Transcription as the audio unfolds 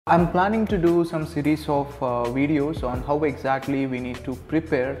I'm planning to do some series of videos on how exactly we need to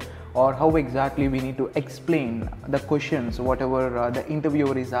prepare or how exactly we need to explain the questions, whatever the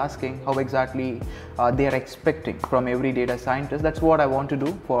interviewer is asking, how exactly they are expecting from every data scientist. That's what I want to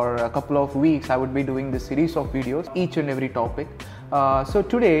do. For a couple of weeks, I would be doing this series of videos, each and every topic. So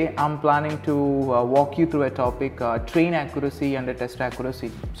today I'm planning to walk you through a topic, train accuracy and test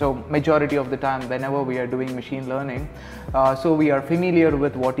accuracy. So majority of the time whenever we are doing machine learning, so we are familiar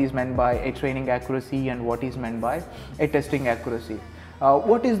with what is meant by a training accuracy and what is meant by a testing accuracy.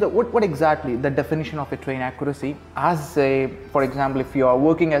 What exactly the definition of a train accuracy? For example, if you are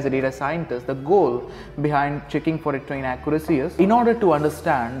working as a data scientist, the goal behind checking for a train accuracy is in order to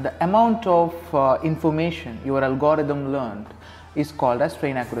understand the amount of information your algorithm learned is called as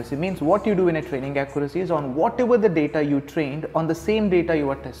train accuracy. Means what you do in a training accuracy is on whatever the data you trained on the same data you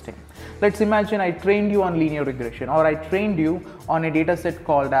are testing. Let's imagine I trained you on linear regression, or I trained you on a data set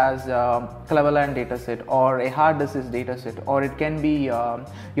called as Cleveland data set, or a hard disease data set, or it can be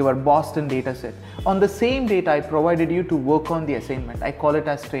your Boston data set. On the same data I provided you to work on the assignment. I call it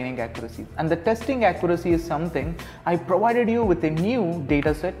as training accuracy. And the testing accuracy is something I provided you with a new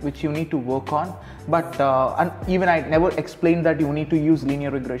data set which you need to work on, but and even I never explained that you need to use linear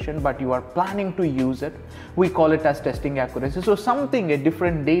regression, but you are planning to use it. We call it as testing accuracy. So a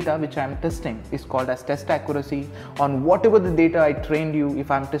different data which I am testing is called as test accuracy. On whatever the data I trained you, if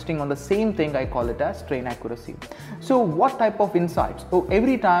I am testing on the same thing, I call it as train accuracy. So what type of insights? So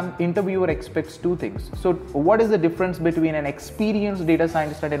every time interviewer expects two things. So what is the difference between an experienced data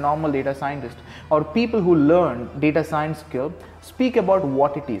scientist and a normal data scientist, or people who learn data science skill speak about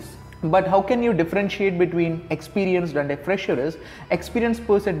what it is? But how can you differentiate between experienced and a fresher? Is experienced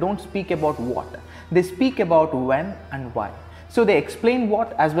person don't speak about what, they speak about when and why. So they explain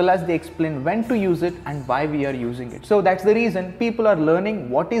what as well as they explain when to use it and why we are using it. So that's the reason people are learning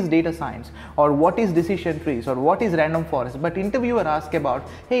what is data science or what is decision trees or what is random forest. But interviewer ask about,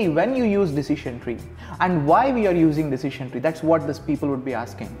 hey, when you use decision tree and why we are using decision tree. That's what these people would be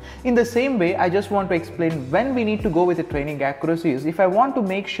asking. In the same way, I just want to explain when we need to go with the training accuracies. If I want to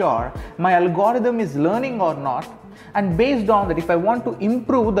make sure my algorithm is learning or not, and based on that, if I want to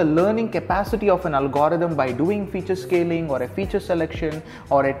improve the learning capacity of an algorithm by doing feature scaling or a feature selection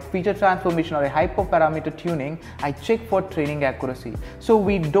or a feature transformation or a hyperparameter tuning, I check for training accuracy. So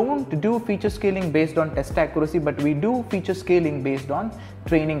we don't do feature scaling based on test accuracy, but we do feature scaling based on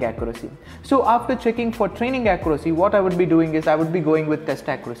training accuracy. So after checking for training accuracy, what I would be doing is I would be going with test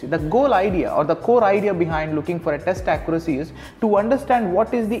accuracy. The goal idea or the core idea behind looking for a test accuracy is to understand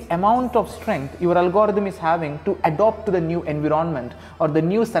what is the amount of strength your algorithm is having to adopt to the new environment or the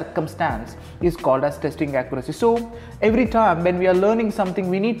new circumstance is called as testing accuracy. So every time when we are learning something,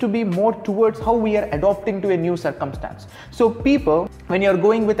 we need to be more towards how we are adopting to a new circumstance. So people, when you are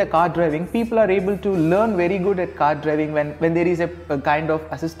going with a car driving, people are able to learn very good at car driving when there is a kind of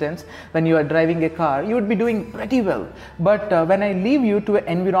assistance. When you are driving a car, you would be doing pretty well. But when I leave you to an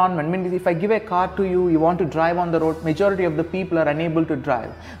environment, I mean, if I give a car to you, you want to drive on the road, majority of the people are unable to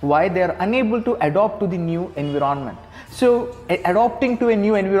drive. Why? They are unable to adopt to the new environment. So adopting to a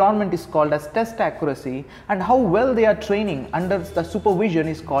new environment is called as test accuracy, and how well they are training under the supervision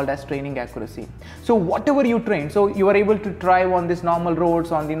is called as training accuracy. So whatever you train, so you are able to drive on these normal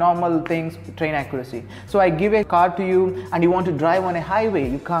roads, on the normal things, train accuracy. So I give a car to you and you want to drive on a highway,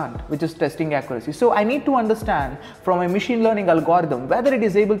 you can't, which is testing accuracy. So I need to understand from a machine learning algorithm whether it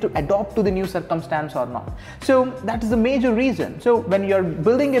is able to adopt to the new circumstance or not. So that is the major reason. So when you are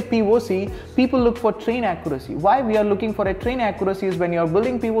building a POC, people look for train accuracy. Why we are looking for a train accuracy is when you are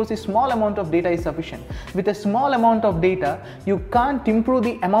building POC, small amount of data is sufficient. With a small amount of data, you can't improve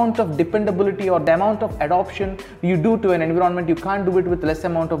the amount of dependability or the amount of adoption you do to an environment. You can't do it with less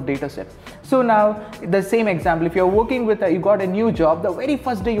amount of data set. So now the same example, if you are working with you got a new job, the very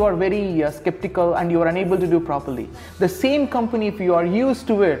first day you are very skeptical and you are unable to do properly. The same company, if you are used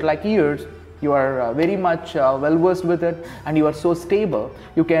to it like years, you are very much well versed with it and you are so stable,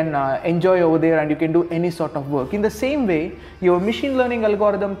 you can enjoy over there and you can do any sort of work. In the same way, your machine learning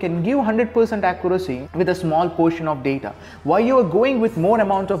algorithm can give 100% accuracy with a small portion of data. Why you are going with more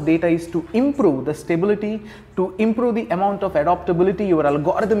amount of data is to improve the stability, to improve the amount of adaptability your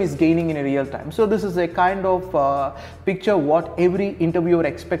algorithm is gaining in a real time. So this is a kind of picture what every interviewer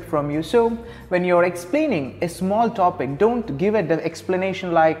expects from you. So when you are explaining a small topic, don't give an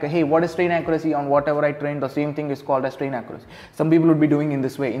explanation like, hey, what is train accuracy? accuracy on whatever I trained, the same thing is called as train accuracy. Some people would be doing in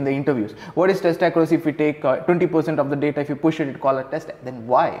this way in the interviews. What is test accuracy? If we take 20% of the data, if you push it, it call it test, then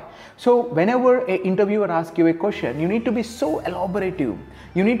why? So whenever an interviewer asks you a question, you need to be so elaborative.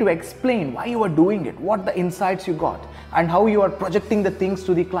 You need to explain why you are doing it, what the insights you got, and how you are projecting the things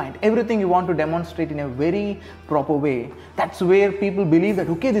to the client. Everything you want to demonstrate in a very proper way. That's where people believe that,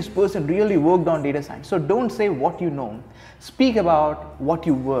 okay, this person really worked on data science. So don't say what you know. Speak about what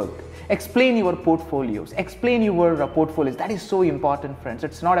you worked. Explain your portfolios. Explain your portfolios. That is so important, friends.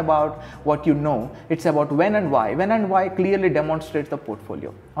 It's not about what you know. It's about when and why. When and why clearly demonstrates the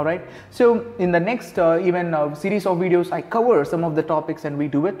portfolio. All right. So in the next series of videos, I cover some of the topics and we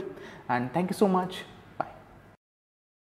do it. And thank you so much.